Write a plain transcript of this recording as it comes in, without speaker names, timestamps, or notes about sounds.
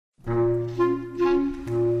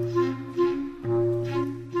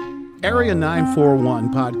Area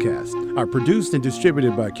 941 podcasts are produced and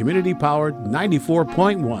distributed by community-powered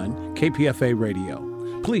 94.1 KPFA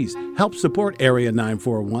Radio. Please help support Area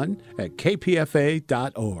 941 at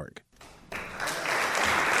kpfa.org.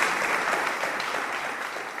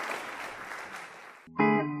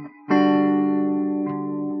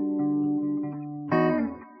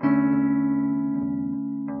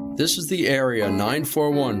 This is the Area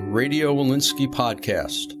 941 Radio Walensky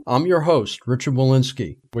podcast. I'm your host, Richard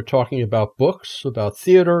Walensky. We're talking about books, about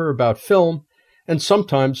theater, about film, and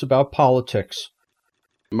sometimes about politics.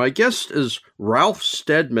 My guest is Ralph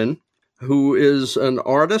Steadman, who is an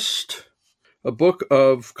artist. A book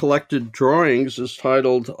of collected drawings is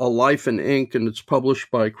titled A Life in Ink, and it's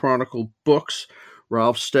published by Chronicle Books.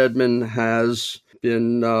 Ralph Steadman has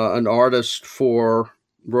been an artist for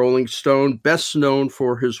Rolling Stone, best known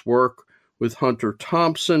for his work with Hunter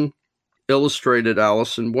Thompson, illustrated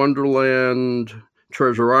Alice in Wonderland,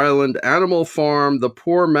 Treasure Island, Animal Farm, The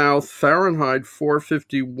Poor Mouth, Fahrenheit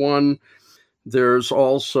 451. There's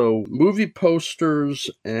also movie posters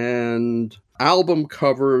and album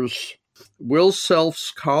covers, Will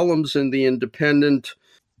Self's columns in The Independent.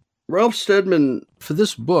 Ralph Steadman, for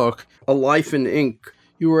this book, A Life in Ink,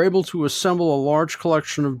 you were able to assemble a large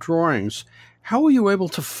collection of drawings. How were you able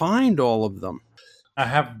to find all of them? I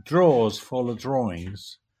have drawers full of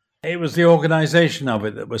drawings. It was the organization of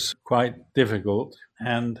it that was quite difficult,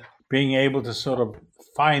 and being able to sort of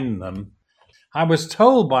find them. I was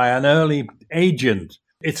told by an early agent,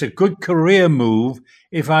 it's a good career move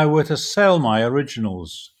if I were to sell my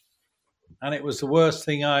originals. And it was the worst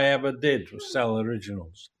thing I ever did, was sell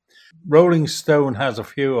originals. Rolling Stone has a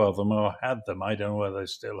few of them, or had them. I don't know whether they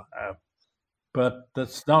still have. But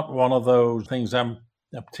that's not one of those things I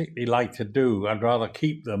particularly like to do. I'd rather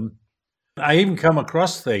keep them. I even come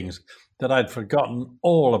across things that I'd forgotten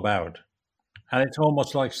all about. And it's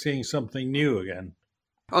almost like seeing something new again.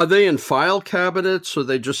 Are they in file cabinets, or are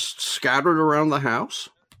they just scattered around the house?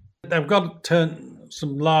 I've got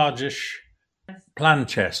some largish plan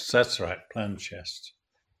chests. That's right, plan chests.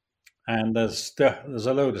 And there's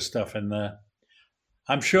a load of stuff in there.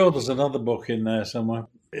 I'm sure there's another book in there somewhere.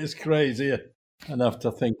 It's crazy enough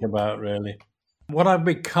to think about, really. What I've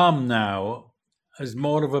become now is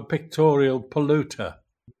more of a pictorial polluter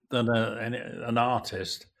than an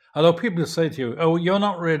artist. Although people say to you, oh, you're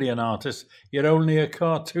not really an artist, you're only a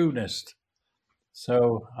cartoonist.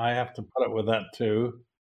 So I have to put up with that too.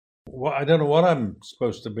 I don't know what I'm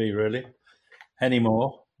supposed to be, really,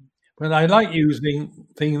 anymore. But I like using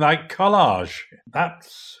things like collage.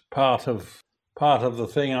 That's part of the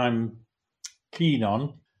thing I'm keen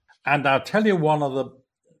on. And I'll tell you, one of the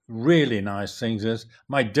really nice things is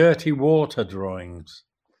my dirty water drawings.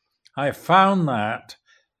 I found that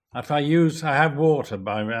if I have water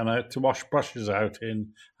to wash brushes out in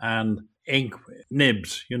and ink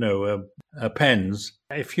nibs, pens.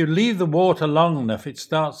 If you leave the water long enough, it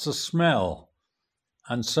starts to smell.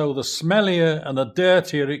 And so the smellier and the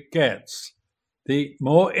dirtier it gets, the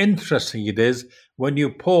more interesting it is when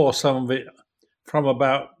you pour some of it from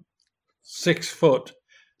about 6 foot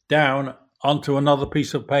down onto another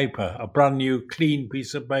piece of paper, a brand new clean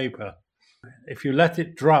piece of paper. If you let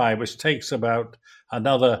it dry, which takes about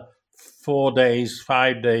another 4 days,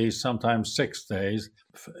 5 days, sometimes 6 days,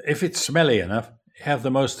 if it's smelly enough, you have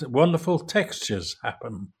the most wonderful textures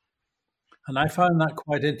happen. And I find that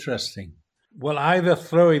quite interesting. Well, either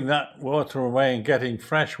throwing that water away and getting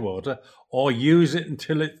fresh water, or use it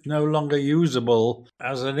until it's no longer usable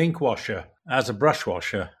as an ink washer, as a brush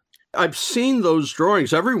washer. I've seen those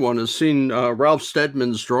drawings. Everyone has seen Ralph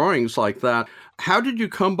Steadman's drawings like that. How did you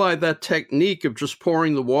come by that technique of just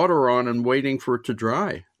pouring the water on and waiting for it to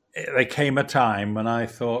dry? There came a time when I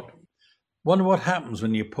thought, wonder what happens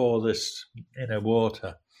when you pour this in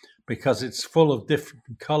water, because it's full of different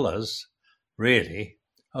colors, really,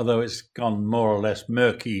 although it's gone more or less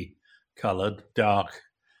murky colored, dark,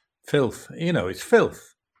 filth. It's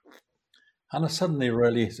filth. And I suddenly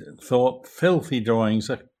really thought filthy drawings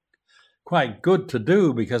are quite good to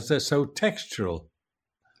do because they're so textural.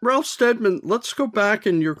 Ralph Steadman, let's go back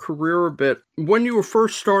in your career a bit. When you were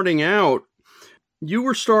first starting out,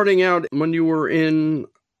 when you were in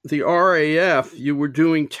the RAF, you were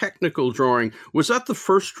doing technical drawing. Was that the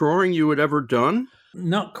first drawing you had ever done?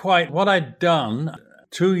 Not quite. What I'd done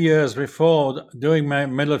 2 years before doing my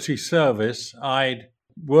military service, I'd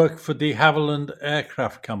worked for de Havilland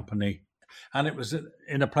Aircraft Company, and it was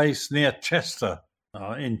in a place near Chester,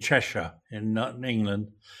 in Cheshire, in England.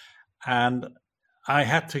 And I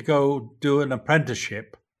had to go do an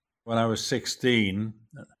apprenticeship when I was 16.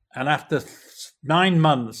 And after 9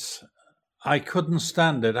 months, I couldn't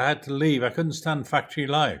stand it. I had to leave. I couldn't stand factory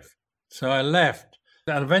life. So I left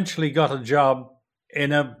and eventually got a job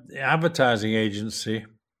in an advertising agency,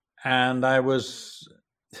 and I was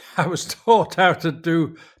taught how to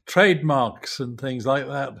do trademarks and things like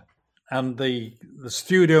that. And the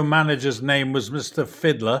studio manager's name was Mr.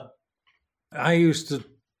 Fiddler. I used to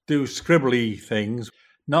do scribbly things,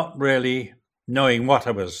 not really knowing what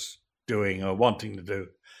I was doing or wanting to do.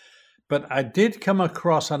 But I did come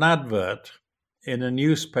across an advert in a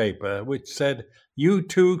newspaper which said, "You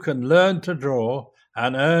too can learn to draw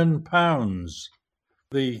and earn pounds."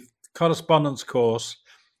 The correspondence course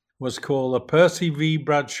was called the Percy V.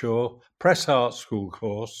 Bradshaw Press Art School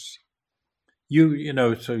course.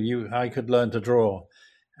 I could learn to draw.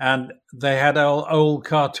 And they had old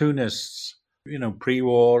cartoonists,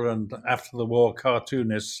 pre-war and after the war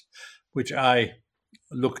cartoonists, which I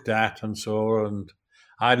looked at and saw. And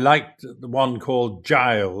I liked the one called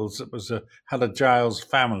Giles. It had a Giles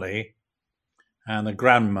family and a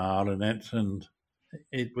grandma in it. And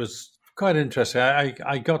it was quite interesting.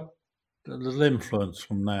 I got a little influence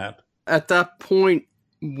from that. At that point,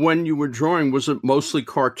 when you were drawing, was it mostly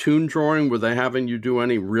cartoon drawing? Were they having you do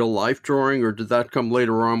any real life drawing, or did that come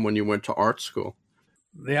later on when you went to art school?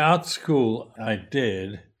 The art school I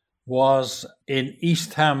did was in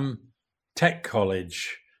Eastham Tech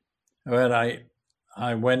College, where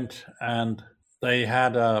I went, and they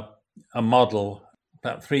had a model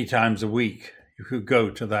about 3 times a week. You could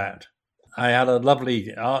go to that. I had a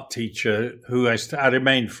lovely art teacher who I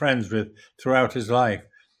remained friends with throughout his life.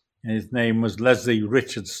 His name was Leslie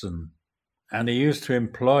Richardson, and he used to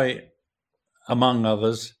employ, among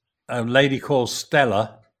others, a lady called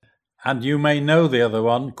Stella, and you may know the other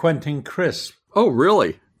one, Quentin Crisp. Oh,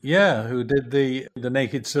 really? Yeah, who did the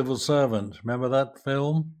Naked Civil Servant. Remember that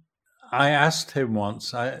film? I asked him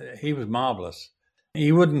once, he was marvellous.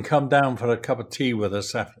 He wouldn't come down for a cup of tea with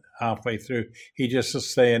us halfway through. He just would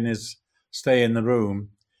stay in the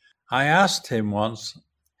room. I asked him once,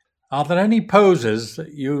 "Are there any poses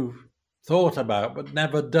that you've thought about but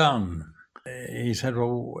never done?" He said,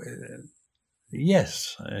 "Well,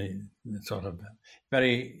 yes." Sort of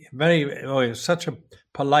very, very, such a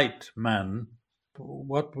polite man.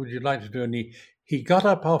 "What would you like to do?" And he got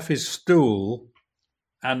up off his stool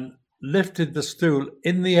and lifted the stool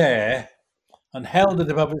in the air and held it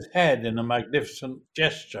above his head in a magnificent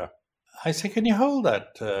gesture. I said, "Can you hold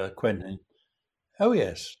that, Quentin?" "Oh,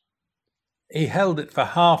 yes." He held it for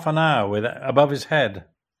half an hour above his head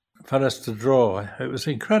for us to draw. It was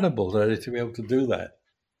incredible really to be able to do that.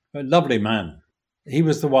 A lovely man. He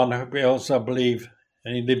was the one who also, I believe,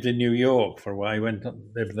 and he lived in New York for a while. He went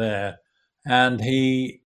and lived there. And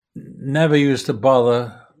he never used to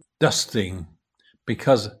bother dusting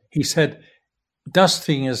because he said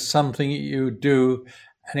dusting is something you do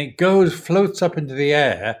and it floats up into the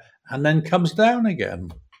air and then comes down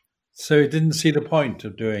again. So he didn't see the point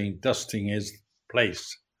of doing dusting his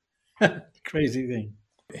place. Crazy thing.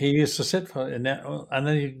 He used to sit and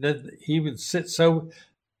then he would sit so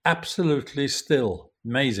absolutely still.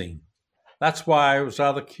 Amazing. That's why I was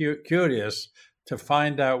rather curious to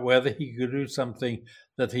find out whether he could do something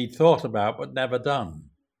that he thought about but never done.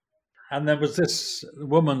 And there was this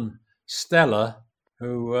woman, Stella,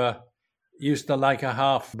 who used to like a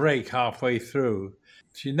half break halfway through.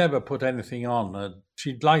 She never put anything on.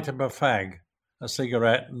 She'd light up a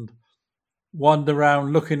cigarette, and wander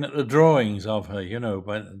around looking at the drawings of her,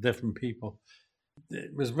 by different people.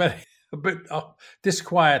 It was a bit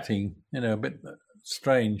disquieting, a bit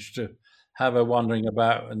strange to have her wandering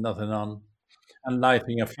about with nothing on and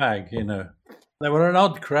lighting a fag, They were an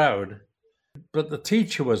odd crowd, but the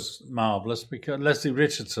teacher was marvellous, because Leslie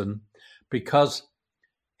Richardson, because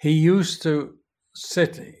he used to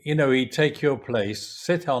sit, he'd take your place,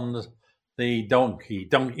 sit on the donkey,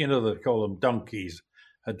 they call them donkeys,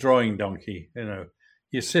 a drawing donkey,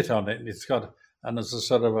 you sit on it, and and there's a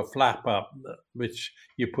sort of a flap up, which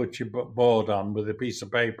you put your board on with a piece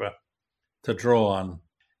of paper to draw on.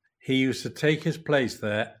 He used to take his place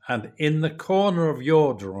there, and in the corner of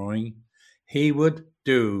your drawing, he would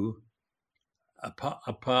do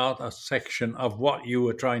a section of what you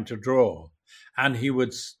were trying to draw, and he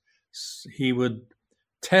would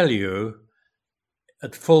tell you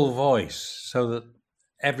at full voice so that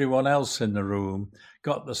everyone else in the room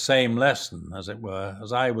got the same lesson, as it were,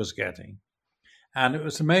 as I was getting. And it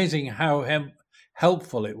was amazing how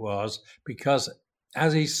helpful it was, because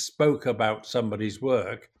as he spoke about somebody's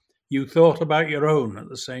work, you thought about your own at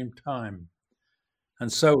the same time.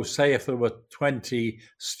 And so, say if there were 20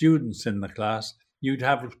 students in the class, you'd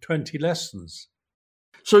have 20 lessons.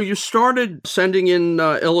 So you started sending in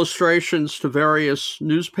illustrations to various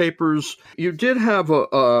newspapers. You did have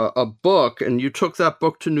a book, and you took that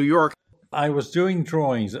book to New York. I was doing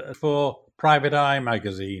drawings for Private Eye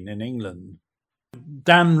magazine in England.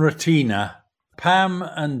 Dan Ratina, Pam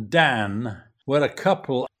and Dan were a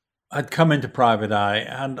couple. I'd come into Private Eye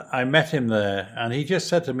and I met him there, and he just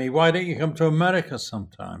said to me, "Why don't you come to America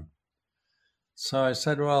sometime?" So I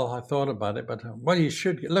said, "Well, I thought about it, but well, you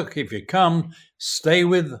should. Look, if you come, stay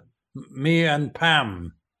with me and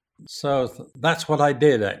Pam." So that's what I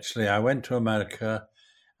did, actually. I went to America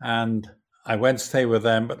and I went to stay with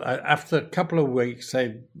them. But after a couple of weeks,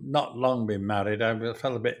 they'd not long been married. I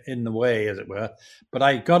felt a bit in the way, as it were. But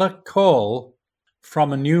I got a call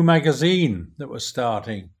from a new magazine that was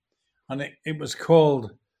starting. And it was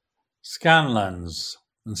called Scanlan's.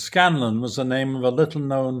 And Scanlan was the name of a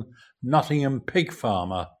little-known Nottingham pig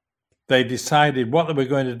farmer. They decided what they were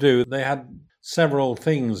going to do. They had several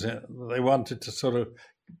things that they wanted to sort of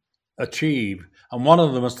achieve. And one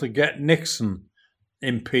of them was to get Nixon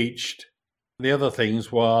impeached. The other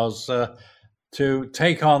things was to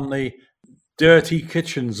take on the dirty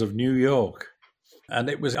kitchens of New York. And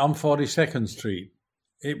it was on 42nd Street.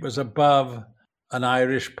 It was above an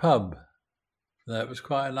Irish pub. That was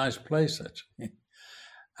quite a nice place, actually.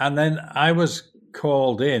 And then I was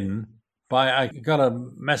called in I got a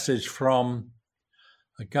message from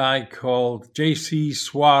a guy called J.C.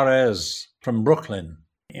 Suarez from Brooklyn,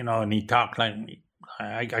 and he talked like me.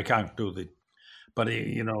 I can't do it. But,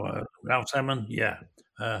 Ralph Simon, yeah.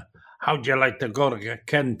 How'd you like to go to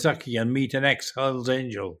Kentucky and meet an ex-Hells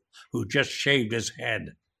Angel who just shaved his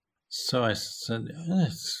head? So I said,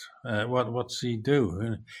 yes. What's he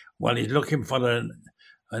do? Well, he's looking for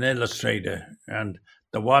an illustrator, and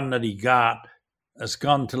the one that he got has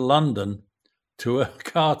gone to London to a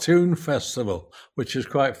cartoon festival, which is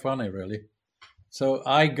quite funny, really. So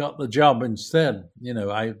I got the job instead.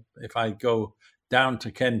 If I go down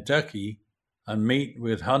to Kentucky and meet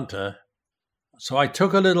with Hunter. So I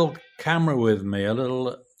took a little camera with me,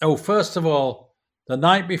 first of all, the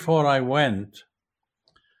night before I went,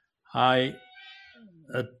 I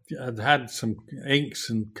had some inks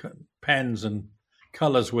and pens and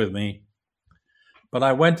colors with me, but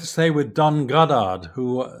I went to stay with Don Goddard,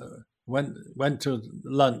 who went to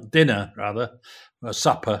dinner,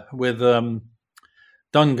 supper with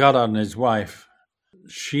Don Goddard and his wife.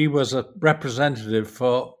 She was a representative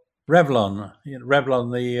for Revlon,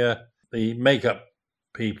 the makeup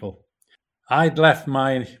people. I'd left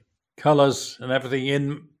my colors and everything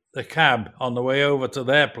in the cab on the way over to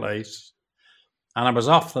their place, and I was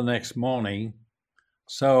off the next morning.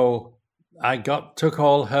 So I took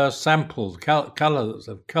all her samples, colors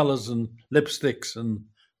and lipsticks and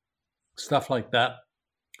stuff like that.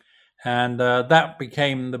 And that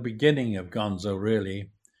became the beginning of Gonzo,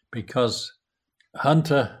 really, because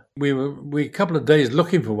Hunter, we were a couple of days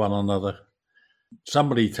looking for one another.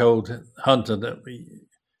 Somebody told Hunter that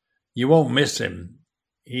you won't miss him.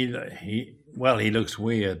 He looks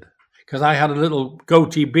weird. Because I had a little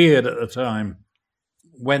goatee beard at the time.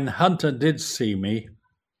 When Hunter did see me,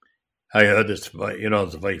 I heard this,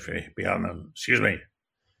 the voice behind him. Excuse me.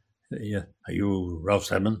 Yeah. Are you Ralph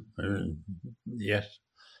Simon? Yes.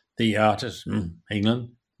 The artist? England?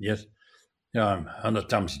 Yes. Yeah, I'm Hunter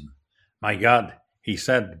Thompson. My God, he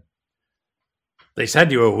said, they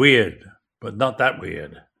said you were weird, but not that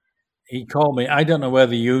weird. He called me, I don't know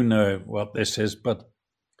whether you know what this is, but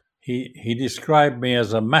he described me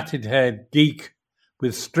as a matted-haired geek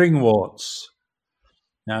with string warts.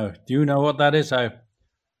 Now, do you know what that is? I've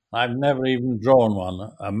never even drawn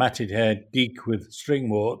one, a matted-haired geek with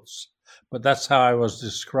string warts, but that's how I was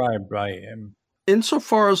described by him.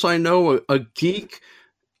 Insofar as I know, a geek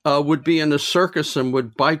would be in a circus and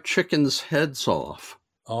would bite chickens' heads off.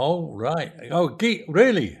 Oh, right. Oh, geek,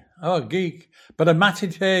 really? Oh, geek. But a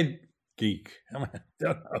matted-haired geek. I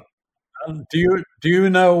don't know. Do you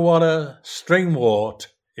know what a string wart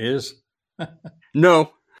is?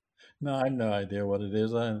 No. No, I have no idea what it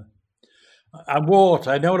is. A wart,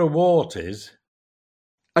 I know what a wart is.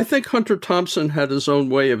 I think Hunter Thompson had his own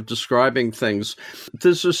way of describing things.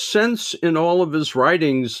 There's a sense in all of his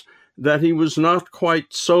writings that he was not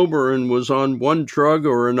quite sober and was on one drug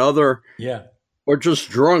or another. Yeah. Or just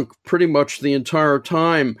drunk pretty much the entire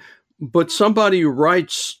time. But somebody who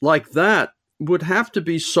writes like that would have to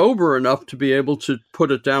be sober enough to be able to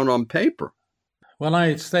put it down on paper. When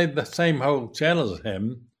I stayed at the same hotel as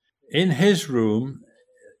him, in his room,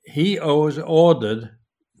 he always ordered,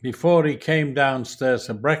 before he came downstairs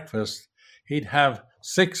to breakfast, he'd have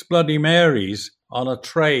 6 Bloody Marys on a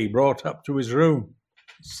tray brought up to his room.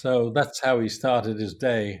 So that's how he started his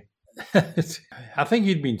day. I think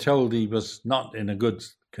he'd been told he was not in a good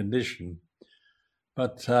condition.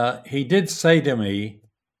 But he did say to me,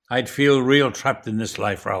 I'd feel real trapped in this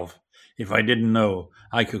life, Ralph, if I didn't know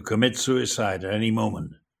I could commit suicide at any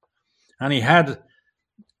moment. And he had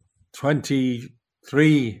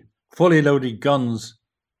 23 fully loaded guns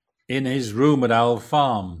in his room at Owl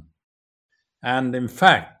Farm. And in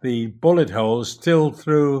fact, the bullet holes still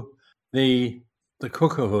through the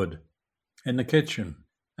cooker hood in the kitchen.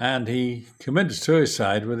 And he committed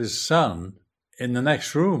suicide with his son in the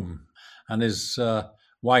next room and his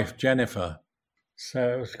wife, Jennifer.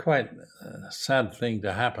 So it was quite a sad thing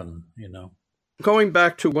to happen, you know. Going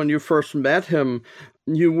back to when you first met him,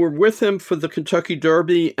 you were with him for the Kentucky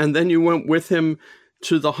Derby, and then you went with him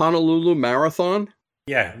to the Honolulu Marathon?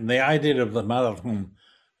 Yeah, and the idea of the marathon,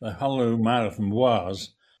 the Honolulu Marathon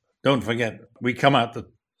was, don't forget, we come out the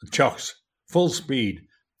chocks full speed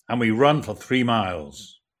and we run for 3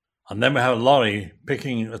 miles. And then we have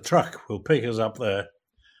a truck will pick us up there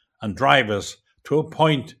and drive us to a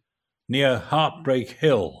point near Heartbreak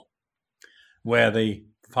Hill, where the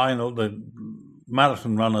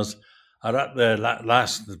marathon runners are at their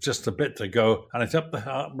last, just a bit to go, and it's up the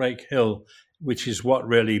Heartbreak Hill, which is what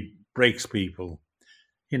really breaks people.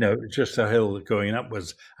 You know, just a hill going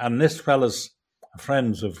upwards. And this fella's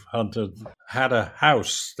friends of Hunter had a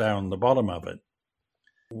house down the bottom of it.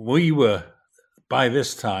 We were, by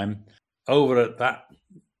this time, over at that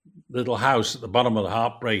little house at the bottom of the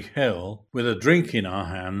Heartbreak Hill with a drink in our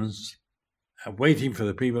hands, waiting for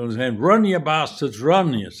the people who saying, "Run, you bastards,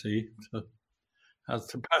 run," you see, as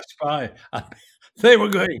to pass by. And they were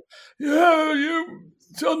going, "Yeah, you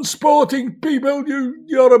unsporting people, you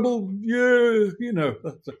horrible, yeah," you know.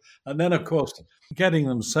 And then, of course, getting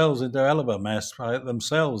themselves into a hell of a mess by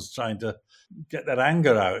themselves, trying to get their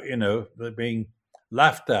anger out, you know. They're being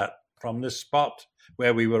laughed at from this spot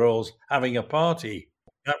where we were all having a party.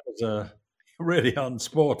 That was a really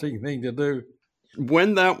unsporting thing to do.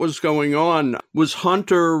 When that was going on, was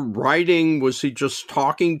Hunter writing? Was he just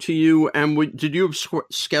talking to you? And did you have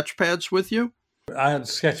sketch pads with you? I had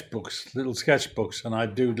little sketchbooks, and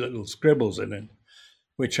I'd do little scribbles in it,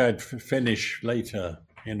 which I'd finish later,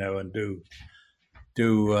 you know, and do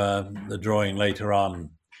the drawing later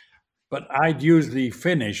on. But I'd usually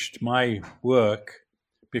finished my work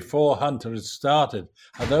before Hunter had started,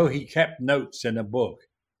 although he kept notes in a book.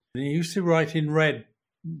 And he used to write in red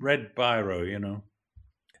biro, you know.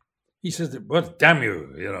 He says, "Well, damn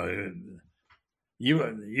you, you know,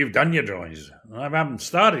 you've done your drawings. I haven't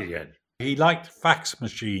started yet." He liked fax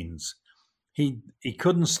machines. He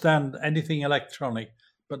couldn't stand anything electronic,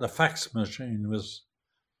 but the fax machine was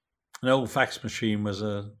an old fax machine was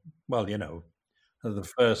the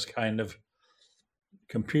first kind of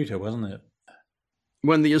computer, wasn't it?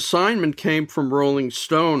 When the assignment came from Rolling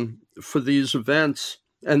Stone for these events,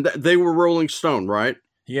 and they were Rolling Stone, right?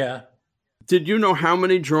 Yeah. Did you know how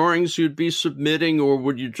many drawings you'd be submitting, or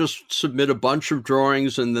would you just submit a bunch of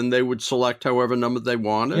drawings and then they would select however number they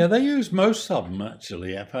wanted? Yeah, they use most of them,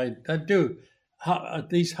 actually. If I do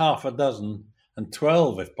at least half a dozen and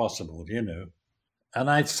 12 if possible, you know. And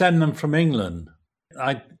I'd send them from England.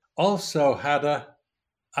 I also had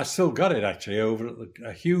I still got it actually, over at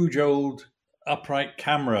a huge old upright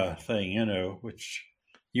camera thing, you know, which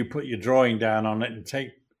you put your drawing down on it and take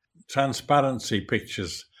transparency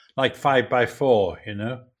pictures, like 5x4, you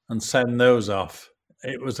know, and send those off.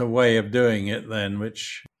 It was a way of doing it then,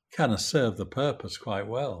 which kind of served the purpose quite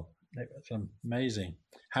well. It was amazing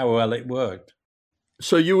how well it worked.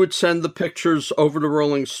 So you would send the pictures over to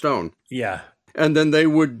Rolling Stone? Yeah. And then they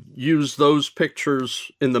would use those pictures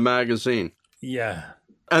in the magazine? Yeah.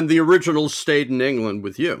 And the originals stayed in England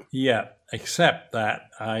with you? Yeah, except that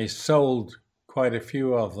I sold quite a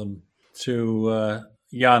few of them to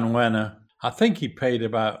Jan Wenner. I think he paid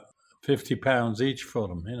about £50 each for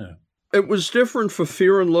them, you know. It was different for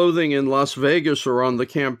Fear and Loathing in Las Vegas or on the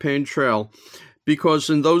campaign trail, because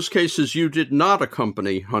in those cases you did not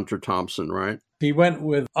accompany Hunter Thompson, right? He went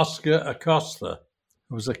with Oscar Acosta,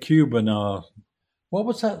 who was a Cuban. What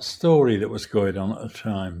was that story that was going on at the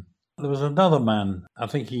time? There was another man, I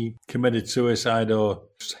think he committed suicide or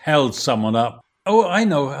held someone up. Oh, I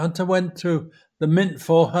know, Hunter went to the Mint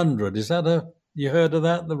 400. Is that you heard of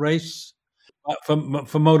that, the race? For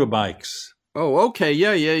motorbikes. Oh, okay.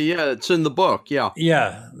 Yeah. It's in the book. Yeah.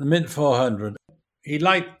 Yeah, the Mint 400. He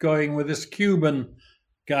liked going with this Cuban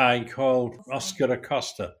guy called Oscar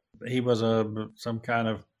Acosta. He was some kind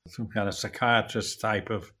of psychiatrist type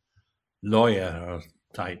of lawyer or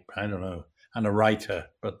type, I don't know, and a writer.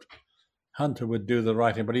 But Hunter would do the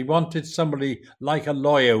writing. But he wanted somebody like a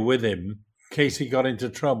lawyer with him in case he got into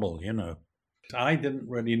trouble, you know. I didn't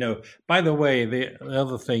really know. By the way, the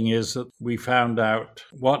other thing is that we found out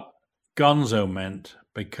what gonzo meant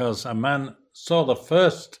because a man saw the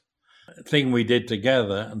first thing we did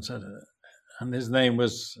together, and his name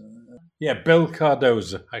was Bill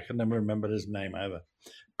Cardoza. I can never remember his name either.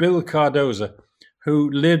 Bill Cardoza, who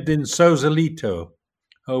lived in Sausalito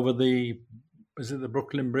over the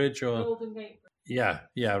Brooklyn Bridge or Golden Gate. Yeah,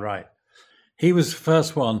 right. He was the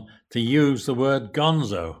first one to use the word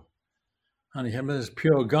gonzo. And he said, "It's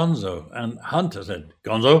pure gonzo." And Hunter said,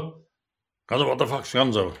 "Gonzo? Gonzo, what the fuck's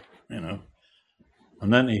gonzo?"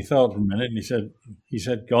 And then he thought for a minute and he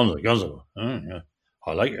said, "Gonzo. Oh, yeah.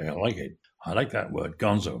 I like it. I like that word,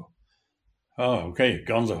 gonzo." "Oh, okay,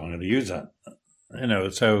 gonzo, I'm going to use that."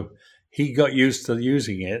 So he got used to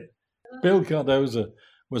using it. Bill Cardoza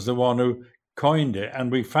was the one who coined it,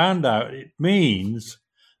 and we found out it means,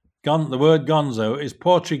 the word gonzo is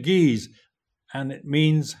Portuguese, and it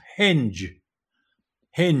means hinge.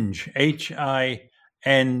 Hinge, Hinge.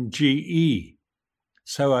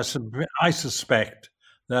 So I suspect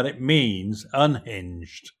that it means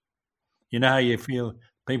unhinged. You know how you feel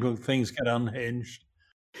things get unhinged?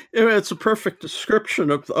 It's a perfect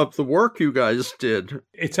description of the work you guys did.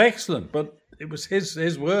 It's excellent, but it was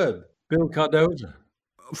his word, Bill Cardoza.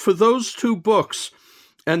 For those two books,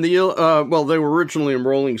 and they were originally in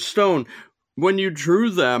Rolling Stone, when you drew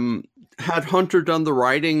them, had Hunter done the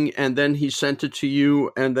writing and then he sent it to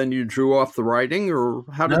you and then you drew off the writing, or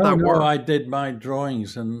how did that work? No, I did my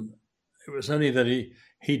drawings, and it was only that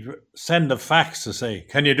he'd send a fax to say,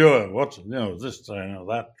 "Can you do it? What, this,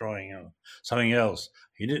 that drawing, something else."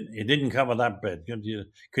 He didn't cover that bit.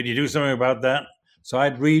 Could you do something about that? So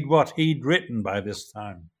I'd read what he'd written by this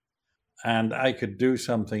time, and I could do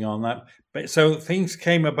something on that. But so things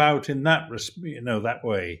came about in that that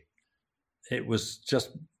way. It was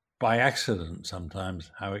just by accident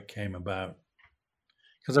sometimes how it came about.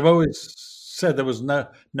 Because I've always said there was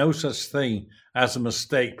no such thing as a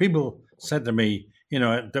mistake. People said to me,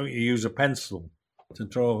 "Don't you use a pencil to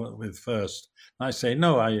draw with first?" And I say,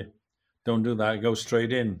 "No, I don't do that. I go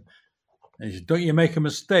straight in." And he said, "Don't you make a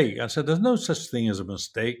mistake?" I said, "There's no such thing as a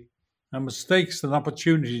mistake. A mistake's an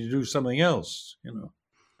opportunity to do something else,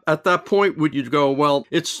 At that point, would you go, "Well,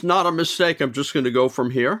 it's not a mistake, I'm just going to go from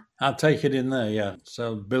here"? I'll take it in there, yeah.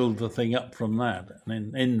 So build the thing up from that,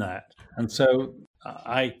 and in that. And so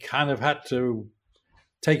I kind of had to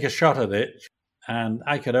take a shot at it, and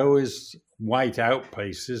I could always white out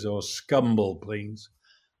places or scumble things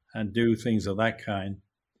and do things of that kind.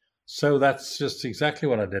 So that's just exactly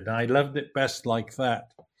what I did. I loved it best like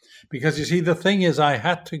that. Because you see, the thing is, I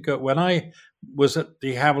had to go, when I was at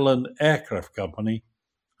de Havilland Aircraft Company,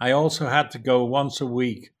 I also had to go once a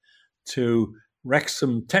week to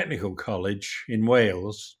Wrexham Technical College in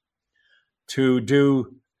Wales to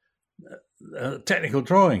do technical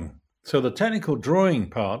drawing. So the technical drawing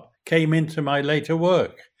part came into my later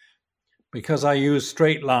work because I used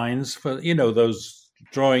straight lines for, those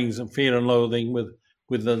drawings of Fear and Loathing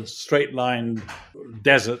with the straight line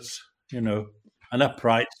deserts, and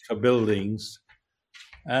uprights for buildings.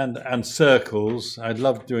 And circles. I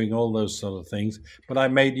loved doing all those sort of things, but I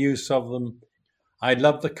made use of them. I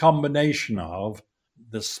loved the combination of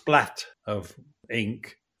the splat of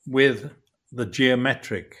ink with the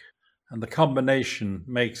geometric, and the combination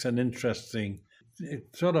makes an interesting.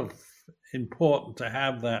 It's sort of important to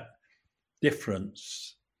have that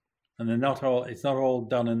difference, and it's not all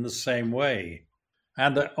done in the same way.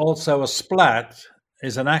 And also a splat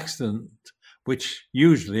is an accident, which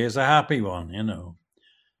usually is a happy one,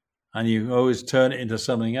 and you always turn it into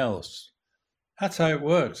something else. That's how it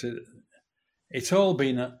works. It's all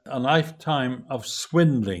been a lifetime of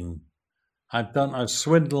swindling. I've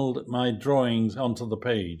swindled my drawings onto the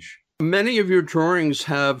page. Many of your drawings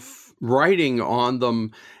have writing on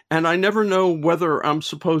them, and I never know whether I'm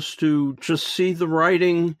supposed to just see the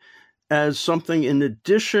writing as something in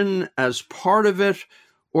addition, as part of it,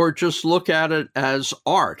 or just look at it as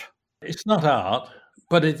art. It's not art,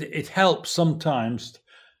 but it helps sometimes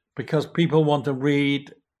because people want to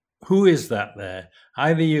read, who is that there?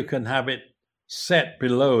 Either you can have it set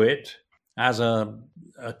below it as a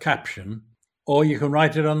caption, or you can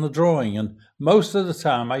write it on the drawing. And most of the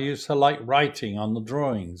time I used to like writing on the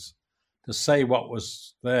drawings to say what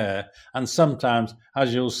was there. And sometimes,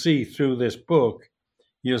 as you'll see through this book,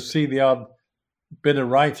 you'll see the odd bit of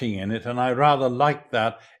writing in it, and I rather like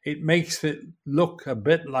that. It makes it look a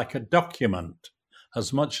bit like a document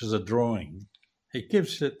as much as a drawing. It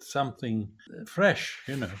gives it something fresh,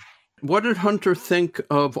 What did Hunter think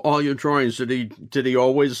of all your drawings? Did he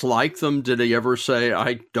always like them? Did he ever say,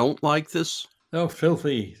 "I don't like this"? No,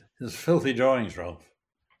 filthy. There's filthy drawings, Ralph.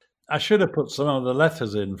 I should have put some of the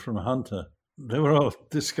letters in from Hunter. They were all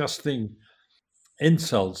disgusting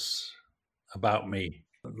insults about me,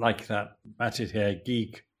 like that matted hair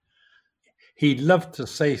geek he loved to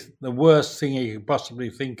say the worst thing he could possibly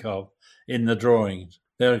think of in the drawings.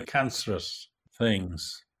 They're cancerous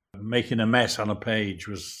things. Making a mess on a page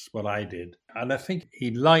was what I did. And I think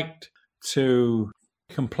he liked to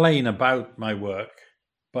complain about my work,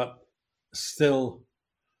 but still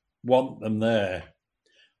want them there.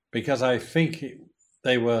 Because I think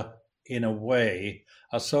they were, in a way,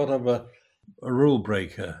 a sort of a rule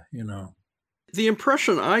breaker, you know. The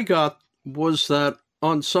impression I got was that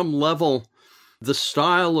on some level, the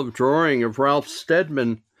style of drawing of Ralph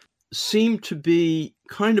Steadman seemed to be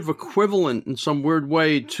kind of equivalent in some weird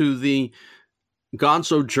way to the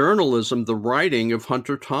gonzo journalism, the writing of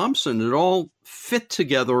Hunter Thompson. It all fit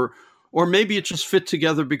together, or maybe it just fit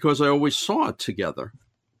together because I always saw it together.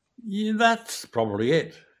 Yeah, that's probably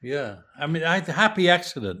it. Yeah. I mean, I had a happy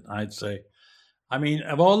accident, I'd say. I mean,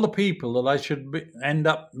 of all the people that I should end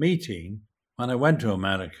up meeting when I went to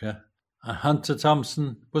America, Hunter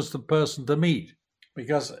Thompson was the person to meet,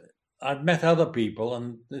 because I've met other people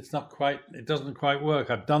and it doesn't quite work.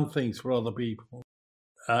 I've done things for other people.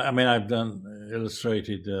 I've done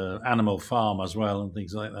illustrated Animal Farm as well and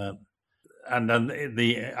things like that. And then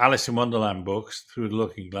the Alice in Wonderland books, Through the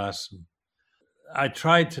Looking Glass. I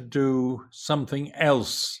tried to do something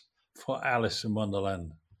else for Alice in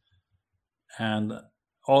Wonderland. And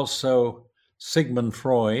also Sigmund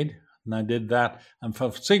Freud, and I did that. And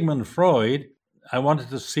for Sigmund Freud, I wanted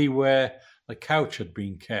to see where the couch had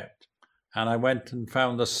been kept. And I went and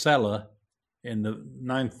found a cellar in the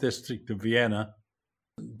 9th district of Vienna.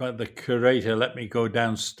 But the curator let me go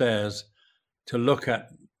downstairs to look at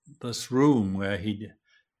this room where he'd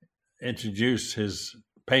introduced his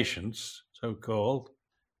patients, so-called.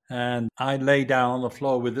 And I lay down on the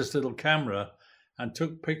floor with this little camera and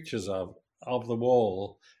took pictures of the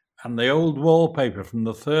wall. And the old wallpaper from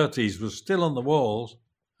the 30s was still on the walls.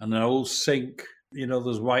 And an old sink,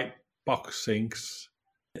 those white box sinks,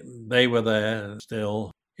 they were there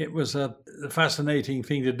still. It was a fascinating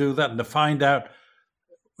thing to do that and to find out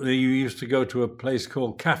that you used to go to a place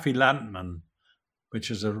called Café Landman, which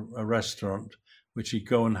is a restaurant, which you'd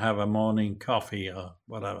go and have a morning coffee or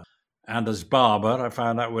whatever. And as barber, I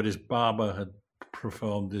found out where his barber had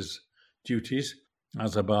performed his duties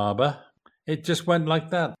as a barber. It just went like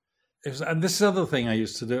that. And this is the other thing I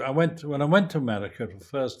used to do. When I went to America for the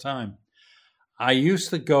first time, I used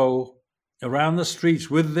to go around the streets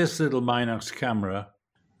with this little Minox camera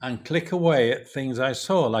and click away at things I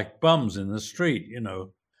saw, like bums in the street,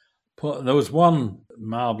 There was one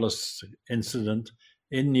marvelous incident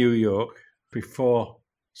in New York before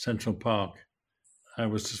Central Park. I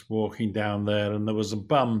was just walking down there and there was a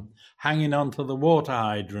bum hanging onto the water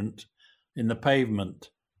hydrant in the pavement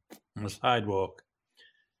on the sidewalk.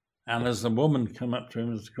 And as the woman came up to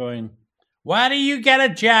him, was going, "Why do you get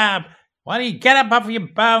a job? Why do you get up off your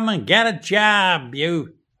bum and get a job,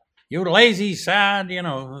 you lazy sod,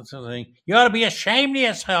 that sort of thing. You ought to be ashamed of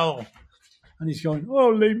yourself." And he's going, "Oh,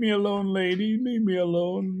 leave me alone, lady, leave me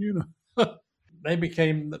alone," They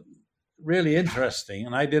became really interesting.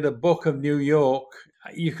 And I did a book of New York.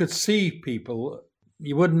 You could see people.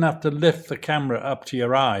 You wouldn't have to lift the camera up to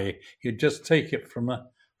your eye. You'd just take it from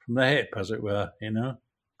the hip, as it were,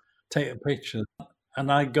 take a picture.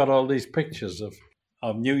 And I got all these pictures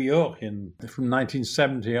of New York from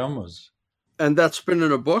 1970 onwards. And that's been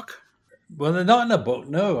in a book? Well, they're not in a book,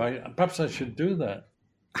 no. Perhaps I should do that.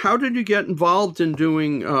 How did you get involved in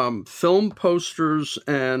doing film posters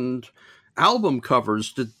and album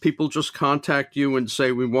covers? Did people just contact you and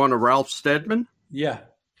say, "We want a Ralph Steadman"? Yeah,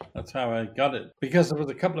 that's how I got it. Because there was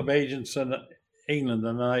a couple of agents in England,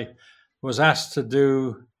 and I was asked to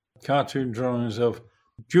do cartoon drawings of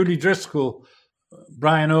Judy Driscoll,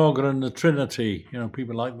 Brian Auger and the Trinity,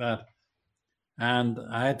 people like that. And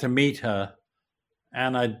I had to meet her,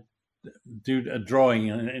 and I'd do a drawing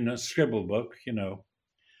in a scribble book,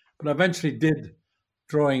 But I eventually did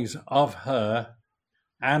drawings of her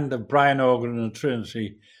and of Brian Auger and the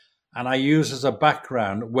Trinity, and I used as a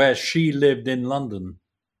background where she lived in London,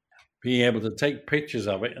 being able to take pictures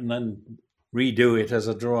of it and then redo it as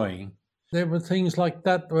a drawing. There were things like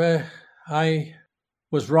that where I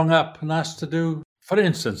was rung up and asked to do. For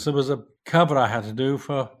instance, there was a cover I had to do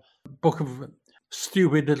for a book of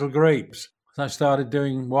Stupid Little Grapes. I started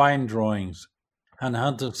doing wine drawings. And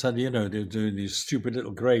Hunter said, they're doing these stupid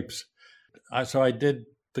little grapes. So I did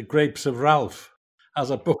The Grapes of Ralph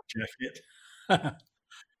as a book jacket.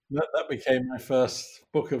 That became my first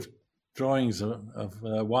book of drawings of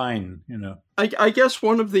wine, I guess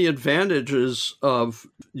one of the advantages of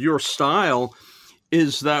your style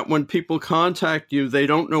is that when people contact you, they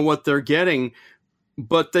don't know what they're getting,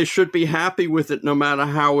 but they should be happy with it no matter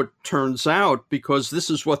how it turns out, because this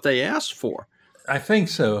is what they asked for. I think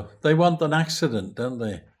so. They want an accident, don't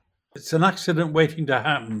they? It's an accident waiting to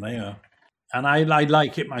happen, they are. And I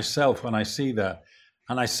like it myself when I see that.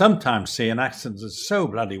 And I sometimes see an accident that's so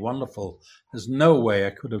bloody wonderful. There's no way I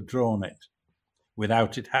could have drawn it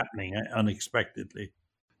without it happening unexpectedly.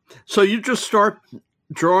 So you just start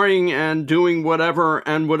drawing and doing whatever,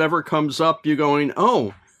 and whatever comes up, you're going,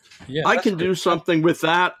 oh, yeah, I can do something with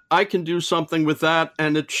that. I can do something with that.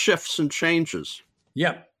 And it shifts and changes.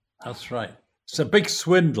 Yep, that's right. It's a big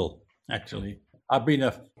swindle, actually. I've been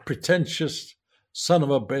a pretentious son of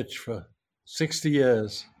a bitch for 60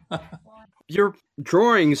 years. Your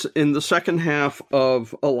drawings in the second half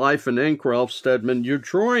of A Life in Ink, Ralph Steadman, your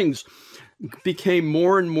drawings became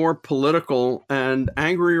more and more political and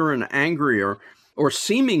angrier, or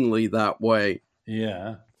seemingly that way.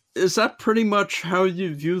 Yeah. Is that pretty much how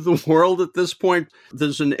you view the world at this point?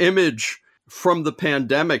 There's an image from the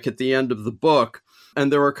pandemic at the end of the book,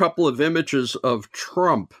 and there are a couple of images of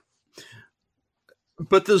Trump.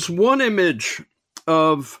 But there's one image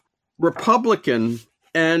of Republican,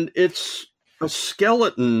 and it's a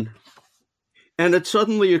skeleton. And it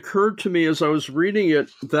suddenly occurred to me as I was reading it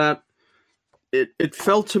that it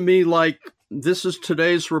felt to me like this is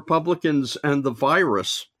today's Republicans and the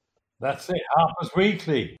virus. That's it. Harper's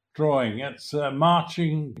Weekly drawing. It's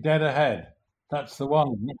Marching Dead Ahead. That's the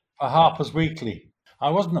one for Harper's Weekly. I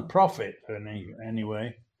wasn't a prophet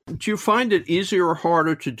anyway. Do you find it easier or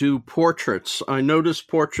harder to do portraits? I noticed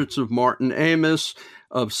portraits of Martin Amis,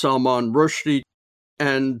 of Salman Rushdie,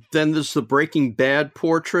 and then there's the Breaking Bad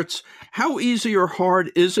portraits. How easy or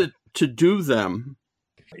hard is it to do them?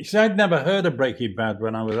 You see, I'd never heard of Breaking Bad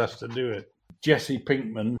when I was asked to do it. Jesse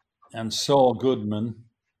Pinkman and Saul Goodman.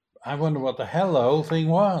 I wonder what the hell the whole thing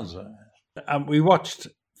was. And we watched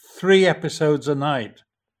 3 episodes a night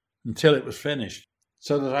until it was finished,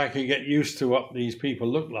 so that I could get used to what these people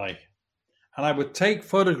look like. And I would take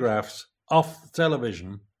photographs off the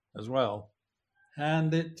television as well.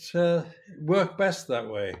 And it worked best that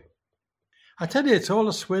way. I tell you, it's all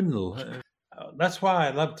a swindle. That's why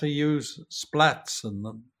I love to use splats and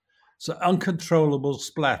so uncontrollable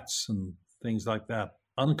splats and things like that.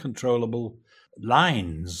 Uncontrollable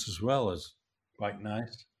lines as well is quite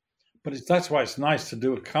nice. But that's why it's nice to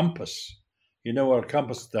do a compass. You know what a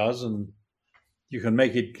compass does, and you can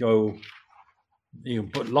make it go, you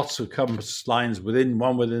can put lots of compass lines within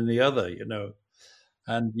the other,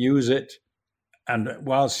 and use it. And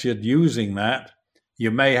whilst you're using that,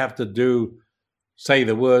 you may have to say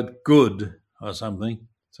the word good or something.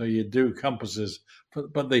 So you do compasses.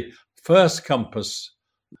 But the first compass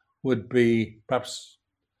would be perhaps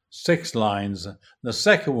 6 lines. The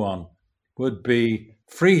second one would be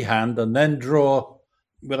freehand and then draw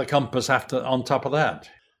with a compass on top of that.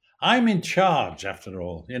 I'm in charge, after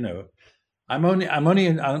all, I'm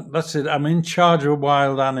in charge of a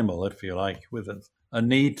wild animal, if you like, with a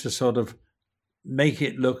need to sort of make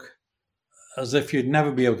it look as if you'd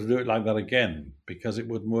never be able to do it like that again, because it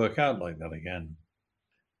wouldn't work out like that again.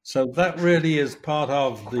 So that really is part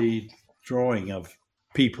of the drawing of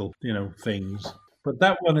people, things. But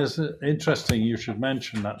that one is interesting. You should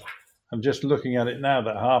mention that. I'm just looking at it now,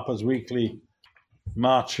 that Harper's Weekly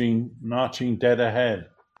Marching Dead Ahead.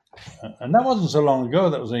 And that wasn't so long ago.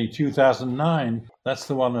 That was only 2009. That's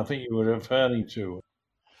the one I think you were referring to.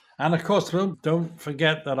 And of course, don't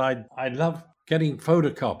forget that I love getting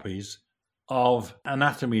photocopies of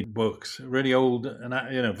anatomy books, really old,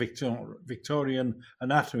 Victorian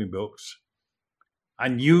anatomy books,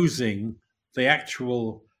 and using the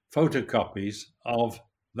actual photocopies of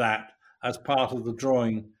that as part of the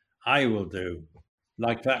drawing I will do.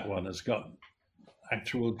 Like that one has got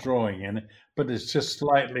actual drawing in it, but it's just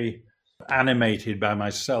slightly animated by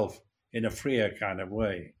myself in a freer kind of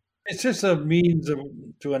way. It's just a means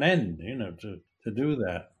to an end, to do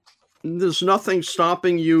that. There's nothing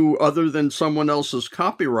stopping you other than someone else's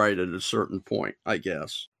copyright at a certain point, I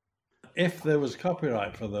guess. If there was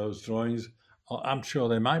copyright for those drawings, I'm sure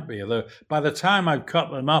there might be. Although by the time I've cut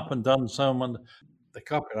them up and done someone, the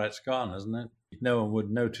copyright's gone, isn't it? No one would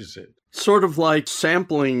notice it. Sort of like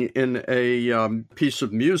sampling in a piece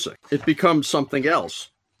of music. It becomes something else.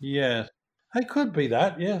 Yes, it could be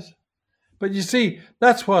that, yes. But you see,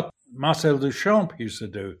 that's what Marcel Duchamp used to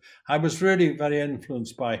do. I was really very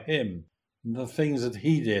influenced by him and the things that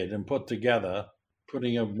he did and put together,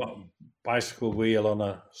 putting a bicycle wheel on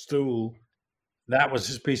a stool. That was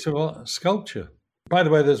his piece of sculpture. By the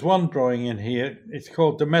way, there's one drawing in here. It's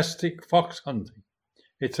called Domestic Fox Hunting.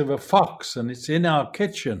 It's of a fox, and it's in our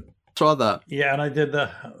kitchen. Saw that. Yeah, and I did the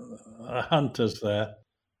hunters there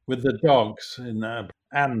with the dogs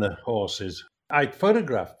and the horses. I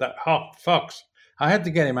photographed that hot fox. I had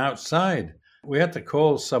to get him outside. We had to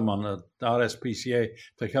call someone at RSPCA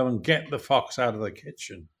to come and get the fox out of the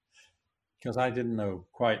kitchen because I didn't know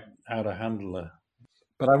quite how to handle her.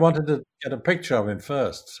 But I wanted to get a picture of him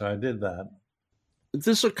first, so I did that.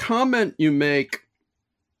 There's a comment you make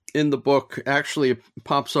in the book, actually it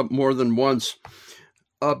pops up more than once,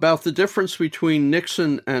 about the difference between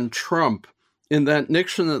Nixon and Trump, in that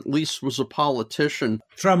Nixon at least was a politician.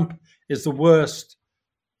 Trump is the worst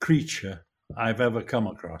creature I've ever come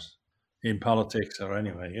across in politics or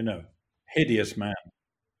anyway, hideous man.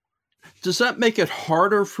 Does that make it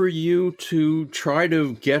harder for you to try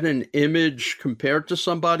to get an image compared to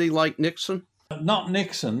somebody like Nixon? Not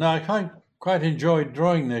Nixon. No, I quite enjoyed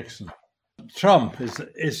drawing Nixon. Trump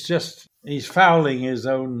is just, he's fouling his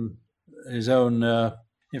own.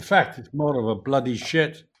 In fact, it's more of a bloody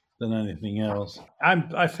shit than anything else.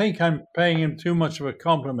 I think I'm paying him too much of a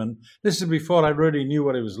compliment. This is before I really knew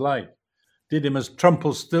what he was like. Did him as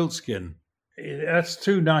Trumpelstiltskin. That's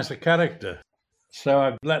too nice a character. So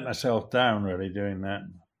I've let myself down really doing that.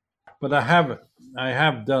 But I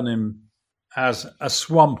have done him as a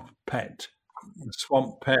swamp pet.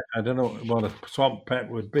 I don't know what a swamp pet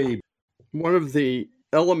would be. One of the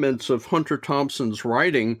elements of Hunter Thompson's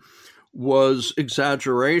writing was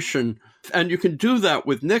exaggeration. And you can do that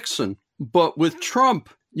with Nixon. But with Trump,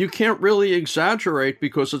 you can't really exaggerate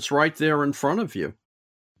because it's right there in front of you.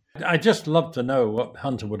 I just love to know what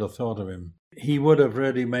Hunter would have thought of him. He would have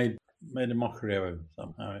really made a mockery of him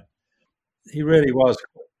somehow. He really was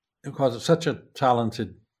such a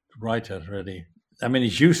talented writer, really. I mean,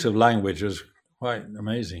 his use of language was quite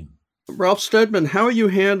amazing. Ralph Steadman, how are you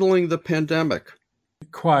handling the pandemic?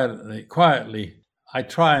 Quietly. I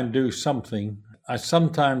try and do something. I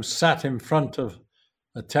sometimes sat in front of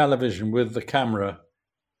a television with the camera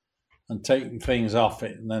and taken things off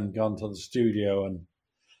it and then gone to the studio and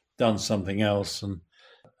done something else. And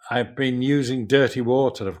I've been using dirty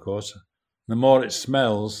water, of course. The more it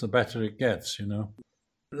smells, the better it gets,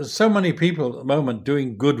 There's so many people at the moment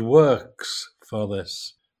doing good works for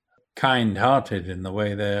this, kind-hearted in the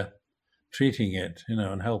way they're treating it,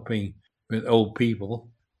 and helping with old people.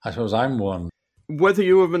 I suppose I'm one. Whether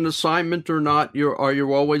you have an assignment or not, are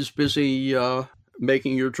you always busy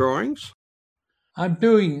making your drawings? I'm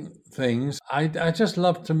doing things. I just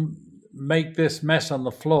love to make this mess on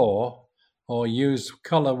the floor or use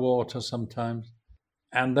color water sometimes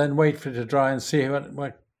and then wait for it to dry and see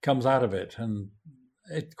what comes out of it. And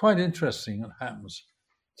it's quite interesting what happens.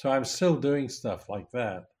 So I'm still doing stuff like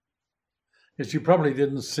that. Because you probably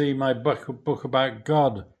didn't see my book about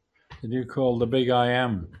God that you call The Big I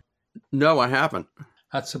Am. No, I haven't.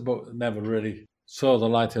 That's a book that never really saw the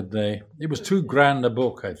light of day. It was too grand a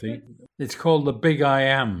book, I think. It's called The Big I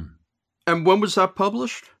Am. And when was that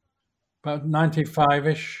published? About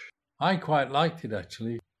 95-ish. I quite liked it,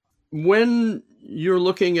 actually. When you're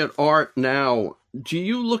looking at art now, do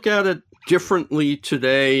you look at it differently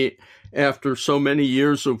today after so many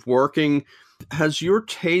years of working? Has your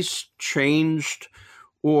taste changed,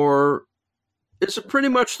 or is it pretty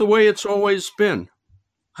much the way it's always been?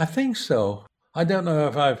 I think so. I don't know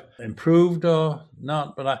if I've improved or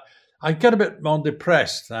not, but I get a bit more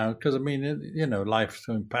depressed now because, life's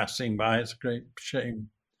passing by. It's a great shame,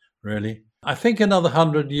 really. I think another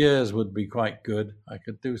 100 years would be quite good. I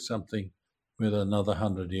could do something with another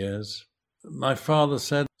 100 years. My father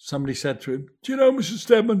said, somebody said to him, "Do you know, Mr.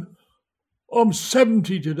 Steadman, I'm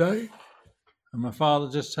 70 today." And my father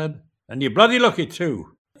just said, "And you're bloody lucky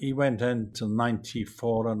too." He went into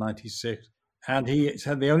 94 or 96. And he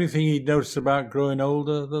said the only thing he'd noticed about growing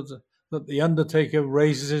older that the undertaker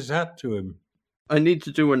raises his hat to him. I need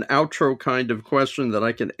to do an outro kind of question that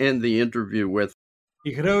I can end the interview with.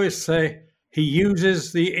 You could always say, he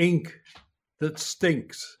uses the ink that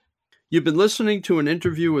stinks. You've been listening to an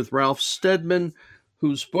interview with Ralph Steadman,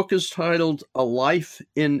 whose book is titled A Life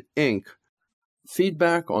in Ink.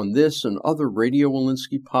 Feedback on this and other Radio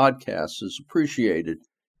Walensky podcasts is appreciated.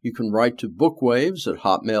 You can write to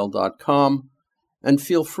bookwaves@hotmail.com, and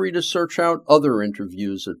feel free to search out other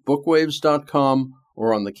interviews at bookwaves.com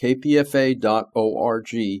or on the kpfa.org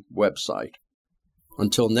website.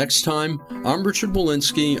 Until next time, I'm Richard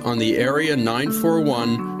Walensky on the Area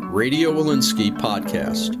 941 Radio Walensky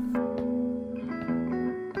podcast.